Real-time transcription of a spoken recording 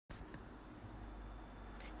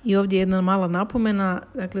I ovdje jedna mala napomena,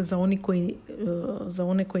 dakle za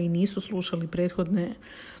one koji nisu slušali prethodne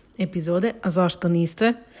epizode, a zašto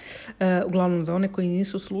niste? Uglavnom, za one koji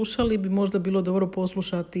nisu slušali bi možda bilo dobro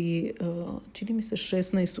poslušati, čini mi se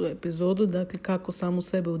 16. epizodu, dakle kako samu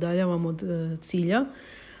sebe udaljavamo od cilja.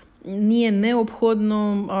 Nije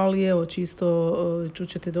neophodno, ali evo čisto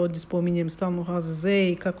čućete da ovdje spominjem stalno HZZ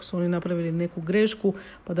i kako su oni napravili neku grešku,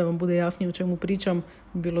 pa da vam bude jasnije o čemu pričam,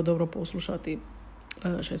 bilo dobro poslušati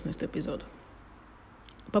 16. epizodu.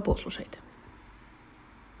 Pa poslušajte.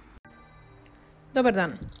 Dobar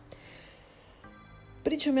dan.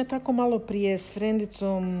 Pričam ja tako malo prije s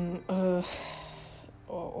frendicom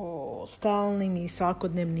o stalnim i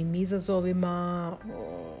svakodnevnim izazovima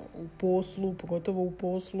u poslu, pogotovo u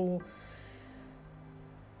poslu,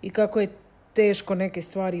 i kako je teško neke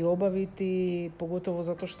stvari obaviti, pogotovo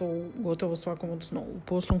zato što u gotovo svakom, odnosno u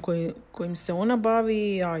poslu kojim se ona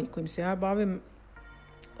bavi, a i kojim se ja bavim,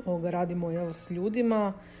 radimo s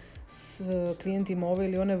ljudima, s klijentima ove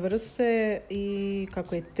ili one vrste, i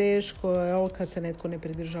kako je teško kad se netko ne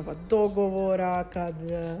pridržava dogovora, kad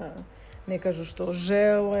ne kažu što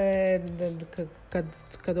žele,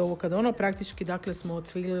 kad ovo, kad ono, praktički dakle smo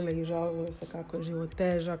odsvilile i žalile se kako je život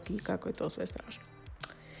težak i kako je to sve strašno.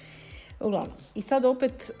 Uglavnom, i sad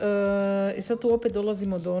tu opet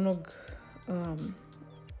dolazimo do onog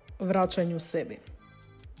vraćanju sebi.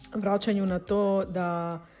 Vraćanju na to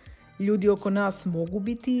da ljudi oko nas mogu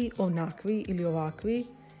biti onakvi ili ovakvi,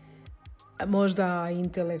 možda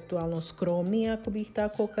intelektualno skromni, ako bi ih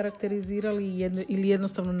tako karakterizirali, ili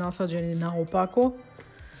jednostavno nasađeni naopako,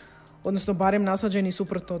 odnosno barem nasađeni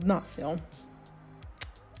suprotno od nas, jel?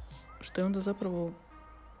 Što je onda zapravo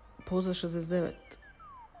poza 69.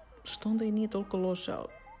 Što onda i nije toliko loše.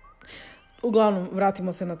 Uglavnom,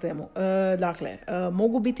 vratimo se na temu.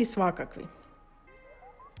 Mogu biti svakakvi.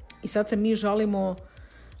 I sad se mi žalimo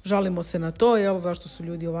se na to, jel, zašto su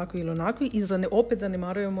ljudi ovakvi ili onakvi, i opet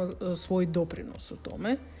zanemarujemo svoj doprinos u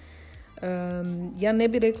tome. Ja ne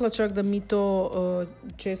bih rekla čak da mi to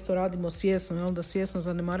često radimo svjesno, jel, da svjesno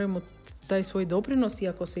zanemarujemo taj svoj doprinos,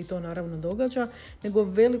 iako se i to naravno događa, nego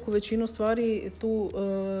veliku većinu stvari tu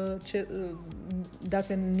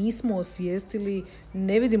dakle nismo osvijestili,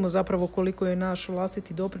 ne vidimo zapravo koliko je naš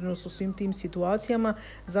vlastiti doprinos u svim tim situacijama,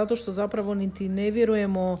 zato što zapravo niti ne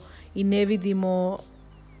vjerujemo i ne vidimo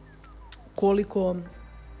koliko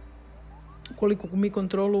mi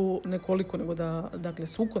kontrolu, ne koliko, nego da, dakle,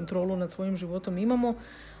 svu kontrolu nad svojim životom imamo,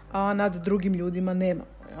 a nad drugim ljudima nemamo.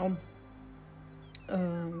 Jel?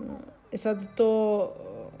 Sad to,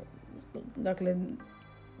 dakle,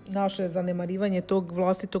 naše zanemarivanje tog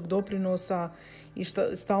vlastitog doprinosa i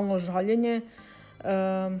stalno žaljenje,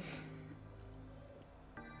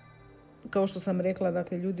 kao što sam rekla,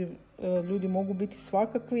 dakle, ljudi mogu biti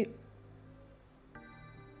svakakvi,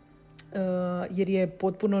 jer je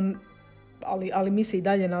potpuno, ali mi se i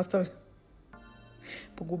dalje nastavljamo.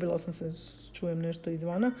 Pogubila sam se, čujem nešto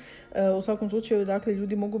izvana. U svakom slučaju, dakle,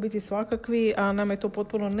 ljudi mogu biti svakakvi, a nam je to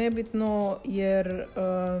potpuno nebitno, jer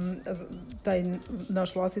taj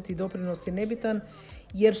naš vlastiti doprinos je nebitan,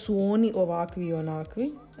 jer su oni ovakvi i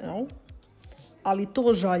onakvi. Jel? Ali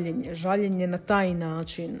to žaljenje na taj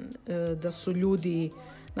način, da su ljudi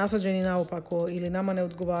nasađeni naopako ili nama ne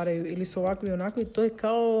odgovaraju ili su ovakvi i onakvi, to je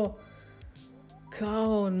kao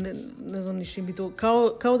ne znam ni šim bi to,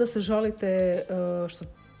 kao da se žalite što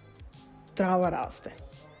trava raste.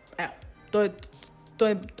 Evo,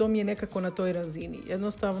 to mi je nekako na toj razini.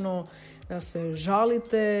 Jednostavno da se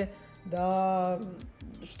žalite da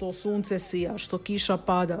što sunce sija, što kiša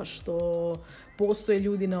pada, što postoje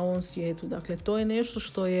ljudi na ovom svijetu. Dakle, to je nešto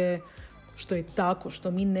što je tako,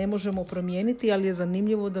 što mi ne možemo promijeniti, ali je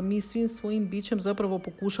zanimljivo da mi svim svojim bićem zapravo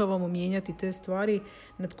pokušavamo mijenjati te stvari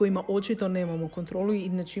nad kojima očito nemamo kontrolu i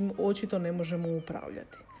nad čim očito ne možemo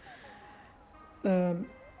upravljati.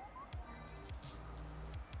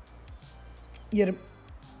 Jer,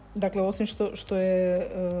 dakle, osim što je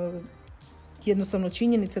jednostavno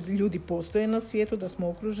činjenica da ljudi postoje na svijetu, da smo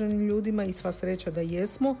okruženi ljudima i sva sreća da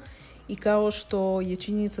jesmo, i kao što je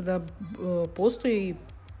činjenica da postoji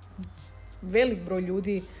velik broj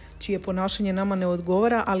ljudi čije ponašanje nama ne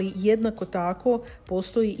odgovara, ali jednako tako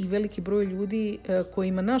postoji i veliki broj ljudi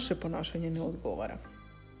kojima naše ponašanje ne odgovara.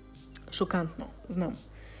 Šokantno, znam.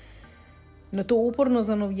 Na to uporno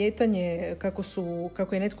zanovjetanje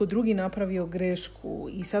kako je netko drugi napravio grešku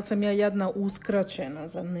i sad sam ja jadna uskraćena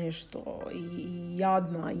za nešto i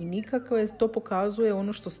jadna i nikakve, to pokazuje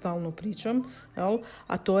ono što stalno pričam, jel?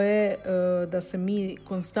 A to je da se mi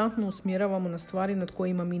konstantno usmjeravamo na stvari nad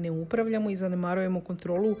kojima mi ne upravljamo i zanemarujemo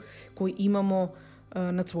kontrolu koju imamo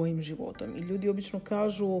nad svojim životom. I ljudi obično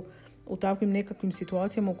kažu u takvim nekakvim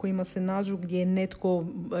situacijama u kojima se nađu gdje netko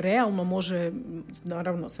realno može,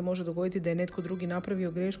 naravno se može dogoditi da je netko drugi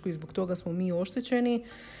napravio grešku i zbog toga smo mi oštećeni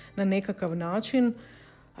na nekakav način.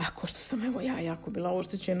 Ko što sam ja jako bila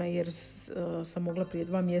oštećena jer sam mogla prije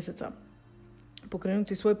 2 mjeseca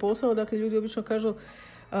pokrenuti svoj posao. Dakle, ljudi obično kažu,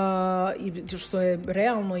 što je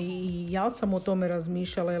realno i ja sam o tome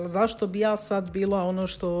razmišljala, jel zašto bi ja sad bila ono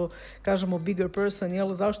što kažemo bigger person,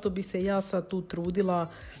 jel zašto bi se ja sad tu trudila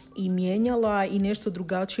i mijenjala i nešto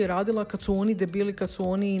drugačije radila kad su oni debili, kad su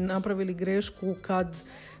oni napravili grešku, kad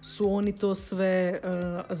su oni to sve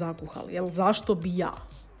zakuhali, jel zašto bi ja?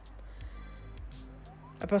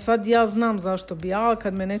 Pa sad ja znam zašto bi ja,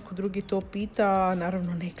 kad me neko drugi to pita,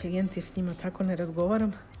 naravno ne klijenti, s njima tako ne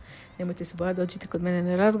razgovaram, nemojte se bojati, dođite kod mene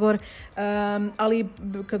na razgovor, ali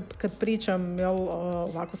kad pričam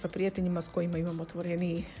ovako sa prijateljima s kojima imam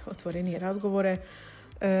otvorenije razgovore,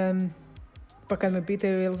 pa kad me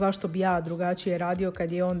pitaju jel zašto bi ja drugačije radio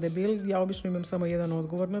kad je on debil, ja obično imam samo jedan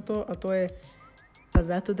odgovor na to, a to je pa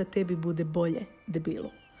zato da tebi bude bolje debilu.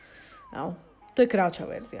 To je kraća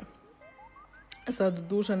verzija. Sad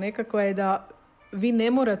duža nekakva je da vi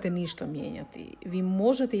ne morate ništa mijenjati. Vi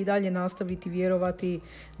možete i dalje nastaviti vjerovati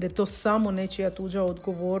da je to samo nečija tuđa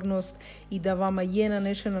odgovornost i da vama je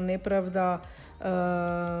nanešena nepravda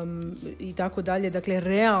i tako dalje. Dakle,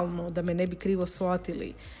 realno, da me ne bi krivo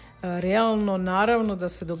shvatili, realno, naravno da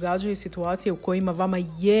se događaju situacije u kojima vama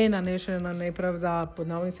je nanešena nepravda, pod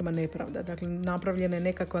navodnicima nepravda. Dakle, napravljena je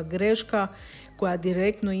nekakva greška koja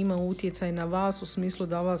direktno ima utjecaj na vas u smislu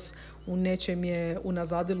da vas u nečem je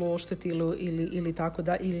unazadilo, oštetilo ili tako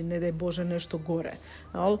da, ili ne daj Bože nešto gore.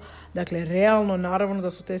 Dakle, realno, naravno da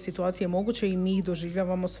su te situacije moguće i mi ih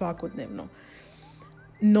doživljavamo svakodnevno.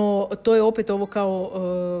 No, to je opet ovo kao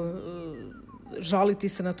žaliti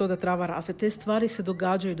se na to da trava raste. Te stvari se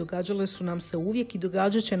događaju, događale su nam se uvijek i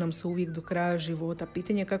događat će nam se uvijek do kraja života.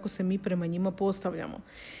 Pitanje je kako se mi prema njima postavljamo.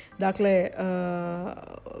 Dakle,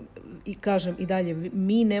 i kažem i dalje,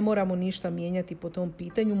 mi ne moramo ništa mijenjati po tom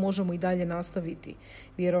pitanju, možemo i dalje nastaviti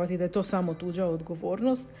vjerovati da je to samo tuđa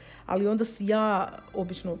odgovornost, ali onda ja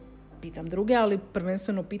obično pitam druge, ali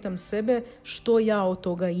prvenstveno pitam sebe što ja od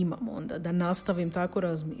toga imam onda, da nastavim tako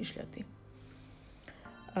razmišljati.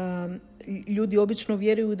 Ljudi obično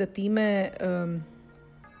vjeruju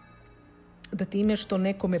da time što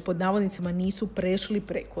nekome pod navodnicima nisu prešli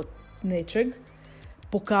preko nečeg,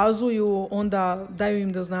 pokazuju, onda daju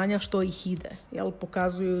im do znanja što ih ide, jel?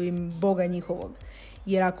 Pokazuju im Boga njihovog.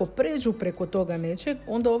 Jer ako pređu preko toga nečeg,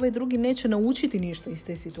 onda ovaj drugi neće naučiti ništa iz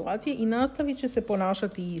te situacije i nastavit će se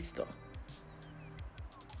ponašati isto.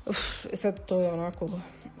 Sad to je onako...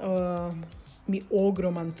 mi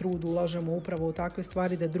ogroman trud ulažemo upravo u takve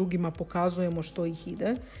stvari da drugima pokazujemo što ih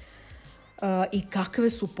ide i kakve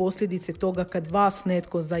su posljedice toga kad vas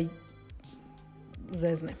netko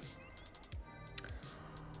zezne.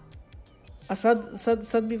 A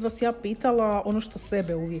sad bi vas ja pitala ono što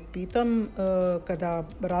sebe uvijek pitam kada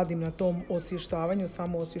radim na tom osvještavanju,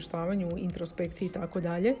 samoosvještavanju, introspekciji i tako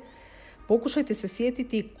dalje. Pokušajte se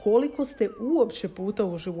sjetiti koliko ste uopće puta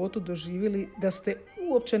u životu doživjeli da ste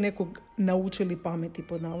uopće nekog naučili pameti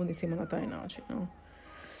pod navodnicima na taj način. No?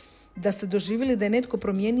 Da ste doživjeli da je netko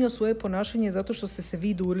promijenio svoje ponašanje zato što ste se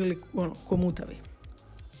vi durili komutavi.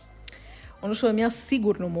 Ono što vam ja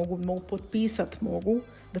sigurno mogu potpisati,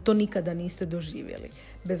 da to nikada niste doživjeli.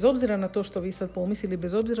 Bez obzira na to što vi sad pomislili,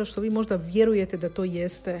 bez obzira što vi možda vjerujete da to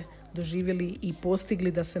jeste doživjeli i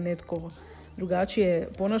postigli da se netko drugačije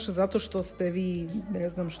ponaša zato što ste vi, ne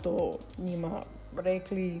znam što, njima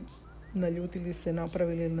rekli, naljutili se,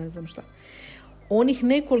 napravili ili ne znam šta. Onih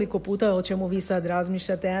nekoliko puta o čemu vi sad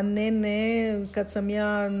razmišljate, a ne, kad sam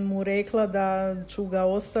ja mu rekla da ću ga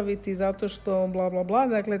ostaviti zato što bla bla bla,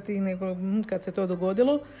 dakle kad se to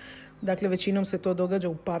dogodilo, dakle većinom se to događa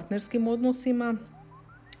u partnerskim odnosima,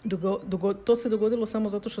 to se dogodilo samo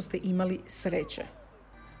zato što ste imali sreće.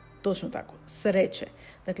 Točno tako, sreće.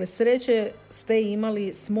 Dakle, sreće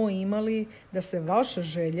smo imali da se vaše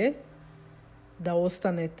želje, da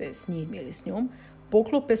ostanete s njim ili s njom,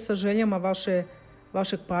 poklope sa željama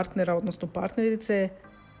vašeg partnera, odnosno partnerice,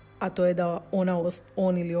 a to je da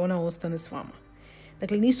on ili ona ostane s vama.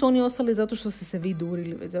 Dakle, nisu oni ostali zato što ste se vi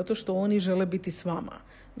durili, već zato što oni žele biti s vama.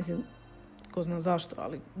 Mislim, ko zna zašto,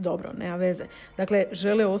 ali dobro, nema veze. Dakle,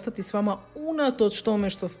 žele ostati s vama unatoč tome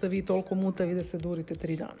što ste vi toliko mutavi da se durite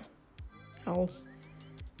 3 dana. Jel?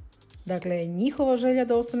 Dakle, njihova želja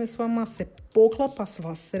da ostane s vama se poklapa,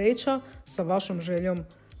 sva sreća sa vašom željom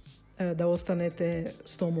da ostanete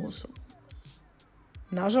s tom osobom.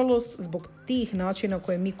 Nažalost, zbog tih načina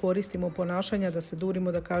koje mi koristimo ponašanja, da se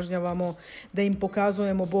durimo, da kažnjavamo, da im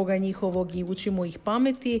pokazujemo Boga njihovog i učimo ih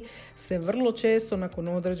pameti, se vrlo često nakon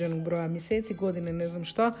određenog broja mjeseci, godine, ne znam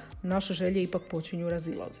šta, naše želje ipak počinju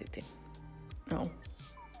razilaziti. No.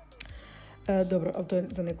 Dobro, ali to je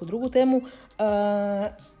za neku drugu temu.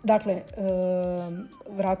 Dakle,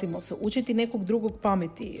 vratimo se. Učiti nekog drugog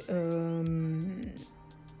pameti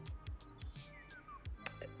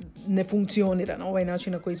ne funkcionira na ovaj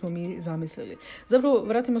način na koji smo mi zamislili. Zapravo,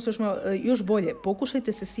 vratimo se još bolje.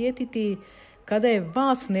 Pokušajte se sjetiti kada je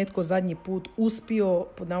vas netko zadnji put uspio,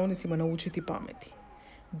 pod navodnicima, naučiti pameti.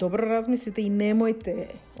 Dobro razmislite i nemojte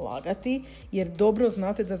lagati, jer dobro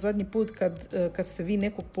znate da zadnji put kad ste vi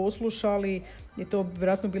nekog poslušali, je to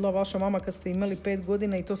vjerojatno bila vaša mama kad ste imali 5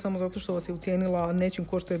 godina i to samo zato što vas je ucijenila nečim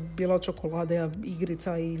ko što je bila čokolada,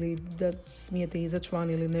 igrica ili da smijete izaći van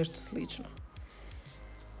ili nešto slično.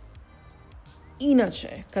 Inače,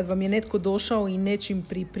 kad vam je netko došao i nečim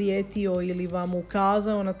priprijetio ili vam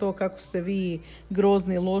ukazao na to kako ste vi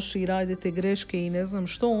grozni, loši i radite greške i ne znam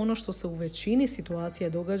što, ono što se u većini situacija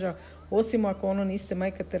događa, osim ako niste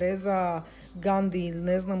Majka Tereza, Gandhi ili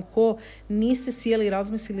ne znam ko, niste sjeli,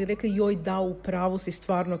 razmislili i rekli joj da, u pravu si,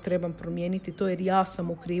 stvarno trebam promijeniti to jer ja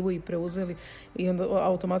sam u krivu i onda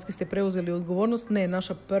automatski ste preuzeli odgovornost. Ne,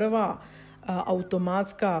 naša prva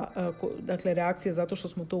automatska reakcija zato što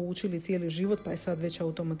smo to učili cijeli život pa je sad već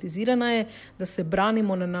automatizirana je da se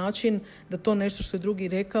branimo na način da to nešto što je drugi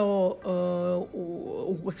rekao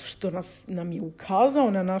što nam je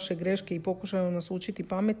ukazao na naše greške i pokušao nas učiti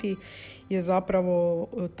pameti je zapravo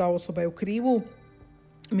ta osoba je u krivu,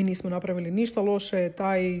 mi nismo napravili ništa loše,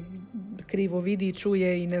 taj krivo vidi i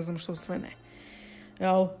čuje i ne znam što sve ne.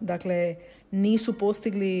 Dakle, nisu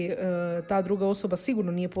postigli, ta druga osoba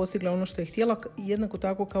sigurno nije postigla ono što je htjela, jednako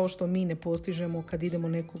tako kao što mi ne postižemo kad idemo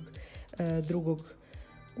nekog drugog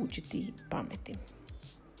učiti pameti.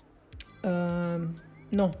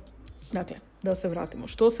 No, dakle, da se vratimo.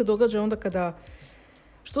 Što se događa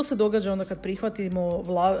onda kad prihvatimo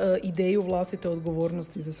ideju vlastite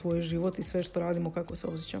odgovornosti za svoj život i sve što radimo, kako se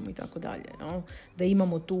osjećamo i tako dalje. Da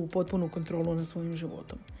imamo tu potpunu kontrolu nad svojim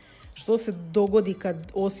životom. Što se dogodi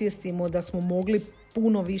kad osvijestimo da smo mogli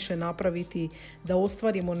puno više napraviti, da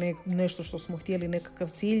ostvarimo nešto što smo htjeli, nekakav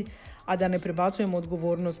cilj, a da ne prebacujemo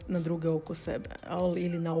odgovornost na druge oko sebe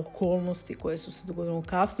ili na okolnosti koje su se dogodile.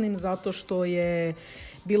 Kasnim zato što je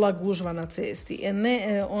bila gužva na cesti.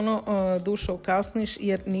 Dušo, kasniš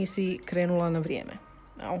jer nisi krenula na vrijeme.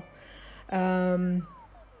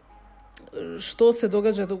 Što se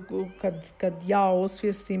događa kad ja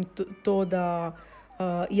osvijestim to da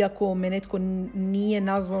iako me netko nije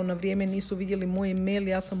nazvao na vrijeme, nisu vidjeli moj email,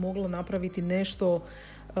 ja sam mogla napraviti nešto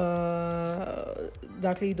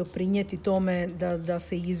i doprinijeti tome da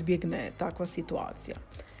se izbjegne takva situacija.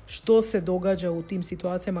 Što se događa u tim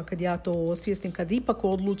situacijama kad ja to osvijestim, kad ipak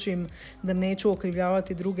odlučim da neću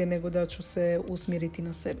okrivljavati druge nego da ću se usmjeriti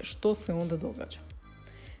na sebe? Što se onda događa?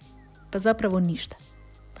 Pa zapravo ništa.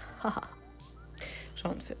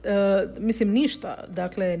 Šalim se. Ništa.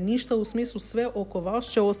 Dakle, ništa u smislu sve oko vas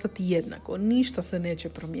će ostati jednako. Ništa se neće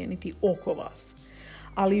promijeniti oko vas.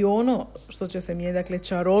 Ali ono što će se mijenjati, dakle,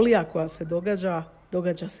 čarolija koja se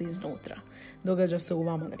događa se iznutra. Događa se u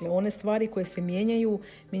vama. Dakle, one stvari koje se mijenjaju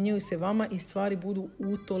se vama i stvari budu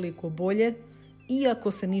utoliko bolje,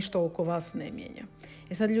 iako se ništa oko vas ne mijenja.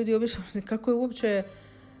 Sad ljudi obično, kako je uopće,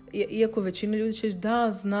 iako većina ljudi će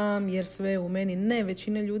da znam jer sve je u meni. Ne,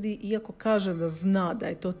 većina ljudi iako kaže da zna da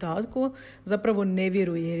je to tako, zapravo ne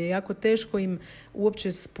vjeruje jer je jako teško im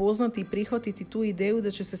uopće spoznati i prihvatiti tu ideju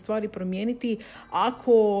da će se stvari promijeniti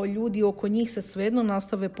ako ljudi oko njih se svejedno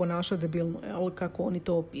nastave ponašati debilno, kako oni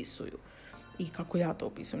to opisuju i kako ja to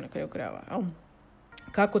opisujem na kraju krajeva.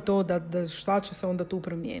 Kako to da šta će se onda tu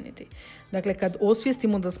promijeniti? Dakle, kad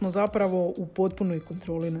osvijestimo da smo zapravo u potpunoj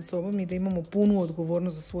kontroli nad sobom i da imamo punu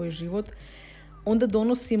odgovornost za svoj život, onda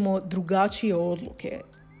donosimo drugačije odluke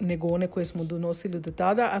nego one koje smo donosili do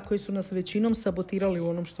tada, a koje su nas većinom sabotirali u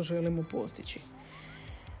onom što želimo postići.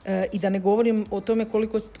 I da ne govorim o tome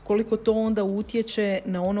koliko to onda utječe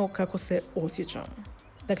na ono kako se osjećamo.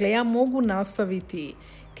 Dakle, ja mogu nastaviti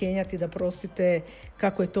kenjati da prostite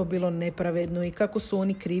kako je to bilo nepravedno i kako su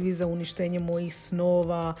oni krivi za uništenje mojih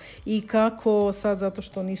snova i kako sad zato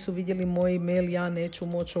što nisu vidjeli moj email ja neću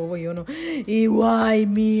moći ovo i ono i why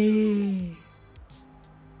me?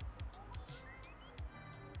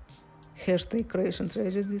 Hashtag creation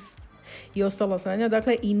tragedies i ostala sranja.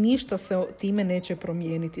 Dakle, i ništa se time neće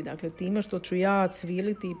promijeniti. Dakle, time što ću ja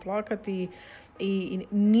cviliti i plakati i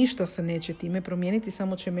ništa se neće time promijeniti,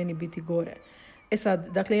 samo će meni biti gore. E sad,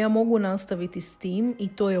 dakle, ja mogu nastaviti s tim i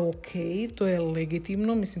to je ok, to je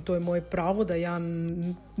legitimno, mislim, to je moje pravo da ja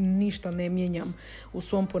ništa ne mijenjam u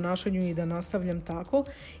svom ponašanju i da nastavljam tako.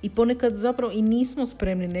 I ponekad zapravo i nismo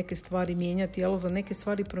spremni neke stvari mijenjati, za neke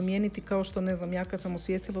stvari promijeniti, kao što, ne znam, ja kad sam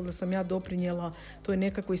osvijestila da sam ja doprinijela toj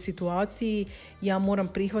nekakvoj situaciji, ja moram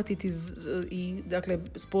prihvatiti i, dakle,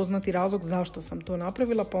 spoznati razlog zašto sam to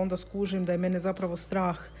napravila, pa onda skužim da je mene zapravo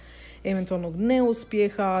strah eventualnog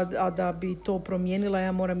neuspjeha, a da bi to promijenila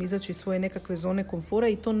ja moram izaći iz svoje nekakve zone komfora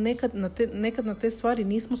i to nekad na te stvari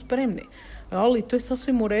nismo spremni. Ali to je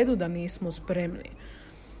sasvim u redu da nismo spremni.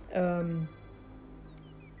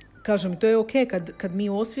 Kažem, to je ok kad mi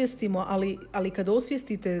osvijestimo, ali kad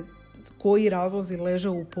osvijestite koji razlozi leže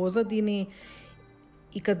u pozadini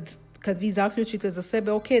i kad vi zaključite za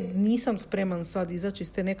sebe, ok, nisam spreman sad izaći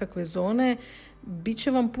iz te nekakve zone, bit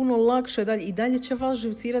će vam puno lakše dalje i dalje će vas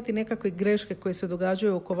živcirati nekakve greške koje se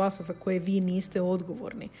događaju oko vas, a za koje vi niste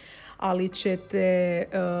odgovorni. Ali ćete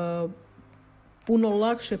puno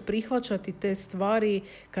lakše prihvaćati te stvari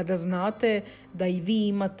kada znate da i vi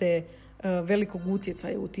imate velikog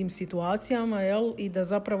utjecaja u tim situacijama, jel? I da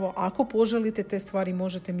zapravo ako poželite te stvari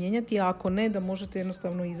možete mijenjati, a ako ne, da možete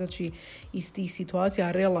jednostavno izaći iz tih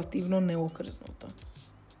situacija relativno neokrznuto.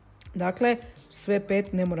 Dakle, sve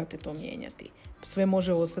 5 ne morate to mijenjati. Sve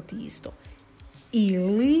može ostati isto.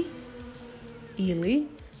 Ili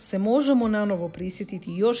se možemo nanovo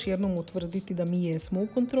prisjetiti i još jednom utvrditi da mi jesmo u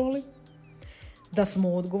kontroli, da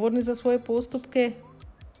smo odgovorni za svoje postupke,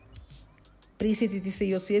 prisjetiti se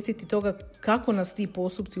i osvijestiti toga kako nas ti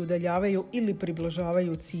postupci udaljavaju ili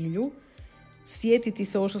približavaju cilju, sjetiti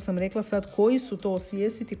se ovo što sam rekla sad, koji su to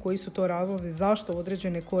osvijestiti, koji su to razlozi, zašto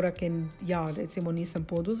određene korake ja recimo nisam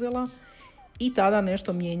poduzela i tada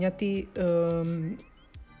nešto mijenjati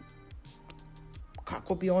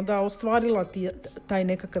kako bi onda ostvarila taj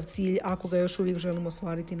nekakav cilj ako ga još uvijek želimo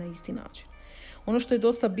ostvariti na isti način. Ono što je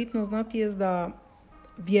dosta bitno znati je da,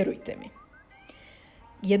 vjerujte mi,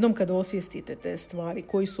 jednom kad osvijestite te stvari,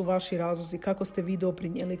 koji su vaši razlozi, kako ste vi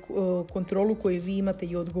doprinijeli, kontrolu koju vi imate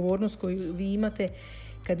i odgovornost koju vi imate,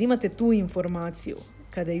 kad imate tu informaciju,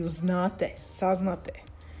 kada ju znate, saznate,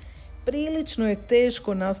 prilično je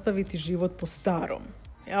teško nastaviti život po starom.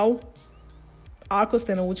 Jel? Ako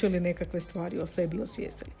ste naučili nekakve stvari o sebi i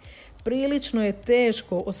osvijestili. Prilično je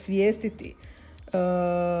teško osvijestiti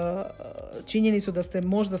činjenicu da ste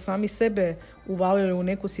možda sami sebe uvalili u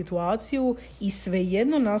neku situaciju i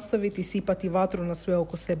svejedno nastaviti sipati vatru na sve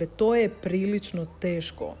oko sebe. To je prilično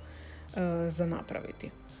teško za napraviti.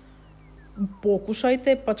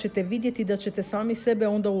 Pokušajte pa ćete vidjeti da ćete sami sebe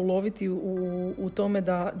onda uloviti u tome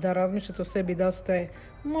da razmišljate o sebi, da ste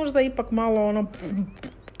možda ipak malo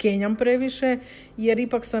kenjam previše, jer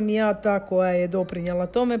ipak sam ja ta koja je doprinijela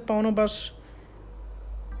tome,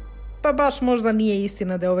 pa baš možda nije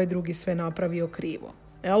istina da je ovaj drugi sve napravio krivo.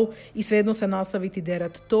 Jel? I svejedno se nastaviti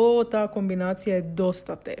derat. Ta kombinacija je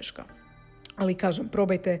dosta teška. Ali kažem,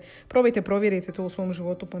 probajte, provjerite to u svom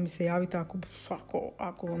životu pa mi se javite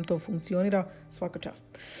ako vam to funkcionira, svaka čast.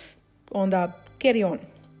 Onda carry on.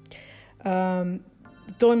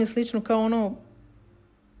 To vam je slično kao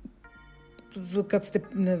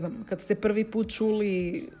kad ste prvi put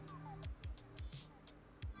čuli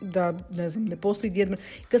da, ne postoji djed,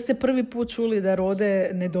 kad ste prvi put čuli da rode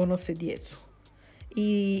ne donose djecu.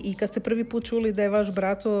 I kad ste prvi put čuli da je vaš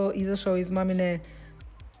brato izašao iz mamine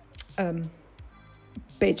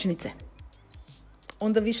pečnice.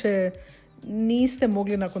 Onda više niste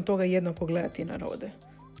mogli nakon toga jednako gledati na rode.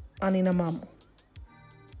 A ni na mamu.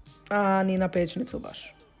 A ni na pečnicu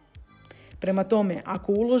baš. Prema tome,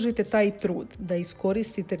 ako uložite taj trud da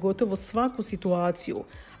iskoristite gotovo svaku situaciju,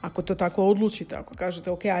 ako to tako odlučite, ako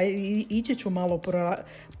kažete ok, ići ću malo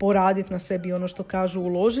poraditi na sebi, ono što kažu,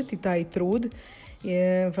 uložiti taj trud,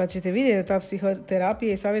 pa ćete vidjeti da ta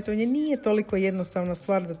psihoterapija i savjetovanje nije toliko jednostavna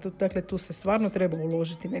stvar, dakle tu se stvarno treba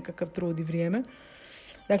uložiti nekakav trud i vrijeme.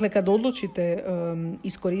 Dakle, kad odlučite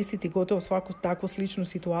iskoristiti gotovo svaku takvu sličnu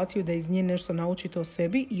situaciju da iz nje nešto naučite o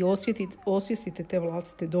sebi i osvijestite te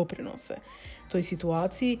vlastite doprinose toj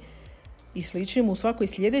situaciji i sličnim, u svakoj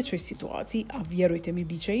sljedećoj situaciji, a vjerujte mi,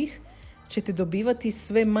 bit će ih, ćete dobivati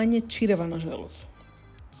sve manje čireva na želucu.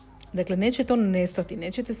 Dakle, neće to nestati,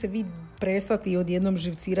 nećete se vi prestati odjednom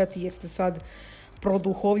živcirati jer ste sad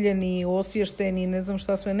produhovljeni, osvješteni, ne znam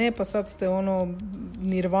šta sve ne, pa sad ste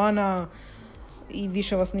nirvana i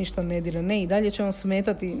više vas ništa ne dira. Ne, i dalje će vam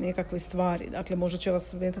smetati nekakve stvari. Dakle, možda će vas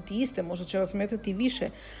smetati iste, možda će vas smetati više,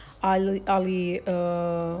 ali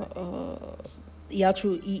ja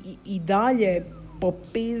ću i dalje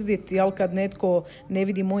popizditi, kad netko ne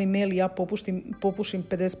vidi moj mail, ja popušim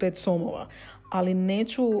 55 somova. Ali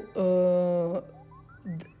neću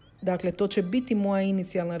Dakle, to će biti moja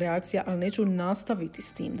inicijalna reakcija, ali neću nastaviti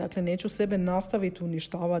s tim. Dakle, neću sebe nastaviti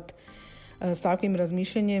uništavati s takvim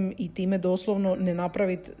razmišljanjem i time doslovno ne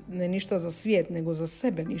napraviti ne ništa za svijet, nego za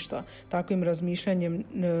sebe ništa takvim razmišljanjem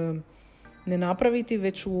ne napraviti,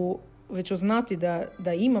 već ću znati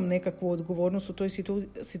da imam nekakvu odgovornost u toj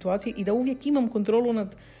situaciji i da uvijek imam kontrolu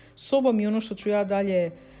nad sobom i ono što ću ja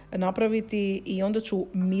dalje napraviti, i onda ću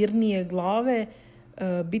mirnije glave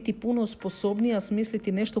biti puno sposobnija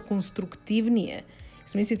smisliti nešto konstruktivnije,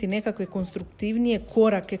 smisliti nekakve konstruktivnije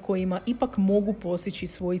korake kojima ipak mogu postići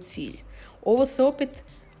svoj cilj. Ovo se opet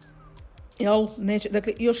neće,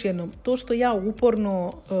 dakle, još jednom, to što ja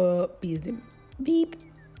uporno pizdim, bip,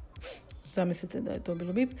 zamislite da je to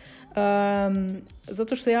bilo bip,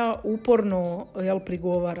 zato što ja uporno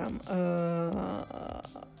prigovaram,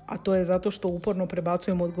 a to je zato što uporno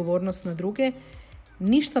prebacujem odgovornost na druge,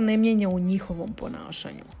 ništa ne mijenja u njihovom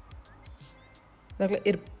ponašanju. Dakle,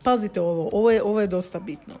 jer pazite ovo je dosta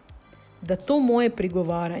bitno. Da to moje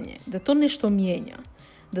prigovaranje, da to nešto mijenja,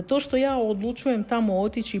 da to što ja odlučujem tamo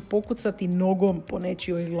otići i pokucati nogom po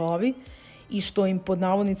nečijoj glavi i što im pod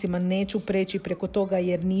navodnicima neću preći preko toga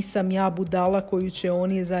jer nisam ja budala koju će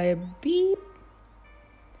oni zajebiti,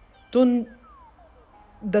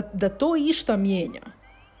 da to išta mijenja.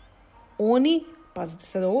 Oni, pazite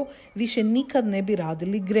sad ovo, više nikad ne bi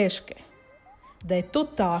radili greške. Da je to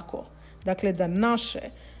tako, dakle da naše,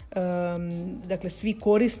 dakle svi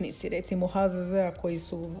korisnici, recimo HZZ-a koji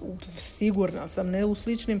su, sigurna sam, ne u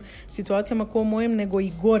sličnim situacijama kao mojem, nego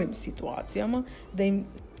i gorim situacijama, da im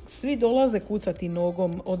svi dolaze kucati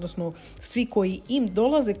nogom, odnosno svi koji im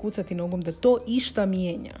dolaze kucati nogom, da to išta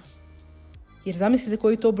mijenja. Jer zamislite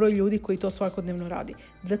koji to broj ljudi koji to svakodnevno radi.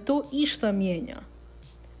 Da to išta mijenja.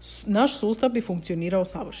 Naš sustav bi funkcionirao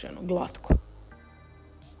savršeno, glatko.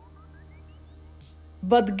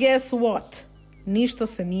 But guess what? Ništa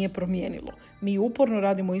se nije promijenilo. Mi uporno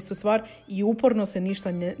radimo istu stvar i uporno se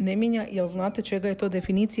ništa ne mijenja, jer znate čega je to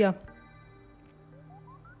definicija?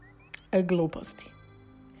 Gluposti.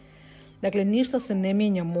 Dakle, ništa se ne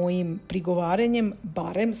mijenja mojim prigovaranjem,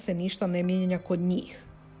 barem se ništa ne mijenja kod njih.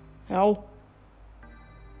 Jel?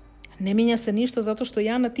 Ne mijenja se ništa zato što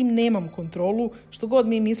ja na tim nemam kontrolu, što god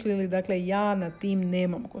mi mislili, dakle, ja na tim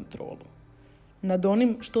nemam kontrolu. Nad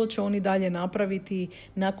onim što će oni dalje napraviti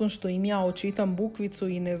nakon što im ja očitam bukvicu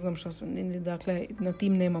i ne znam što sam, dakle, na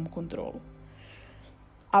tim nemam kontrolu.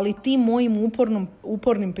 Ali tim mojim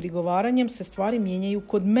upornim prigovaranjem se stvari mijenjaju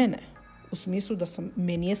kod mene. U smislu da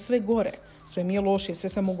meni je sve gore, sve mi je lošije, sve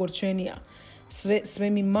sam ogorčenija, sve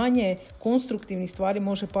mi manje konstruktivnih stvari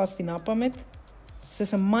može pasti na pamet, sve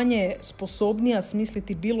sam manje sposobnija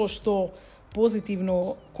smisliti bilo što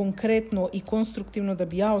pozitivno, konkretno i konstruktivno da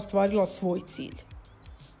bi ja ostvarila svoj cilj.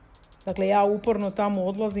 Dakle, ja uporno tamo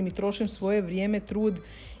odlazim i trošim svoje vrijeme, trud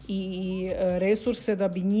i resurse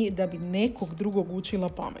da bi nekog drugog učila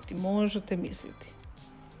pameti. Možete misliti.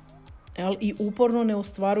 I uporno ne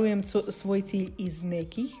ostvarujem svoj cilj iz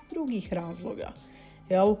nekih drugih razloga.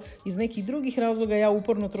 Iz nekih drugih razloga ja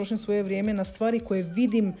uporno trošim svoje vrijeme na stvari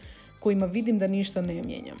kojima vidim da ništa ne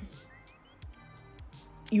mijenjam.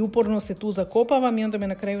 I uporno se tu zakopavam i onda me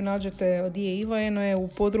na kraju nađete gdje je Iva, eno je u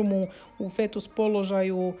podrumu, u fetus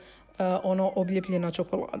položaju, obljepljena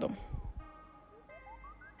čokoladom.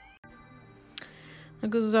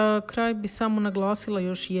 Dakle, za kraj bi samo naglasila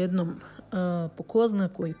još jednom, po ko zna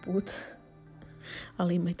koji put,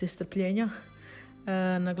 ali imajte strpljenja,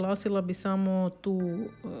 naglasila bi samo tu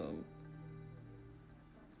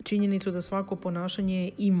činjenicu da svako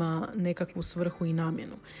ponašanje ima nekakvu svrhu i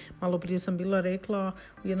namjenu. Malo prije sam bila rekla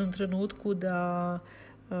u jednom trenutku da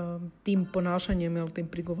tim ponašanjem, tim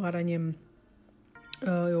prigovaranjem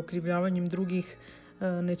i okrivljavanjem drugih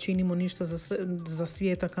ne činimo ništa za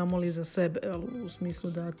svijeta, kamoli za sebe. U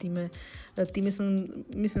smislu da time sam,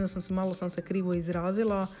 mislim da sam se krivo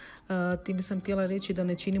izrazila, time sam htjela reći da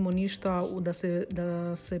ne činimo ništa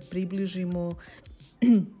da se približimo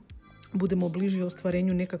budemo bliži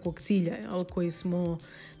ostvarenju nekakvog cilja, koji smo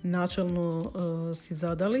načelno si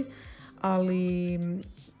zadali, ali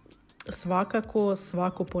svakako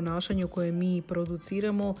svako ponašanje koje mi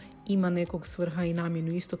produciramo ima nekog svrha i namjenu.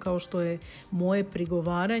 Isto kao što je moje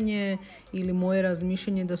prigovaranje ili moje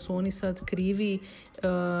razmišljanje da su oni sad krivi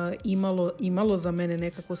imalo za mene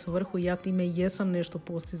nekakvu svrhu i ja time jesam nešto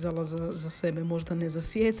postizala za sebe. Možda ne za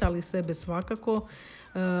svijet, ali sebe svakako.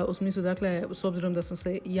 U smislu, dakle, s obzirom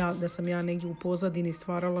da sam ja negdje u pozadini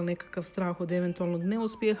stvarala nekakav strah od eventualnog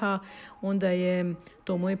neuspjeha, onda je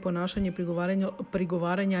to moje ponašanje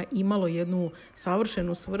prigovaranja imalo jednu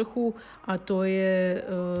savršenu svrhu, a to je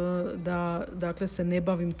da dakle, se ne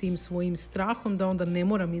bavim tim svojim strahom, da onda ne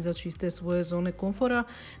moram izaći iz te svoje zone komfora,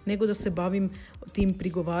 nego da se bavim tim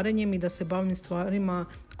prigovaranjem i da se bavim stvarima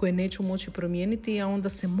koje neću moći promijeniti, a onda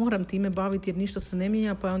se moram time baviti jer ništa se ne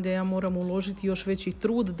mijenja, pa onda ja moram uložiti još veći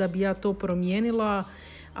trud da bi ja to promijenila,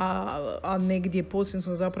 a negdje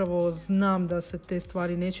posljedno zapravo znam da se te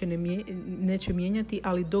stvari neće mijenjati,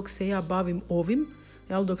 ali dok se ja bavim ovim,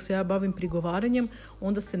 dok se ja bavim prigovaranjem,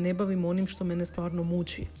 onda se ne bavim onim što mene stvarno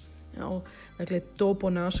muči. Dakle, to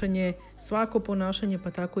ponašanje, svako ponašanje,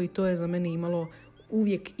 pa tako i to je za mene imalo,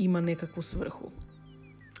 uvijek ima nekakvu svrhu.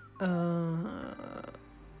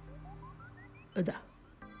 Da.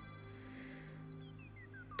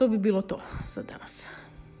 To bi bilo to za danas.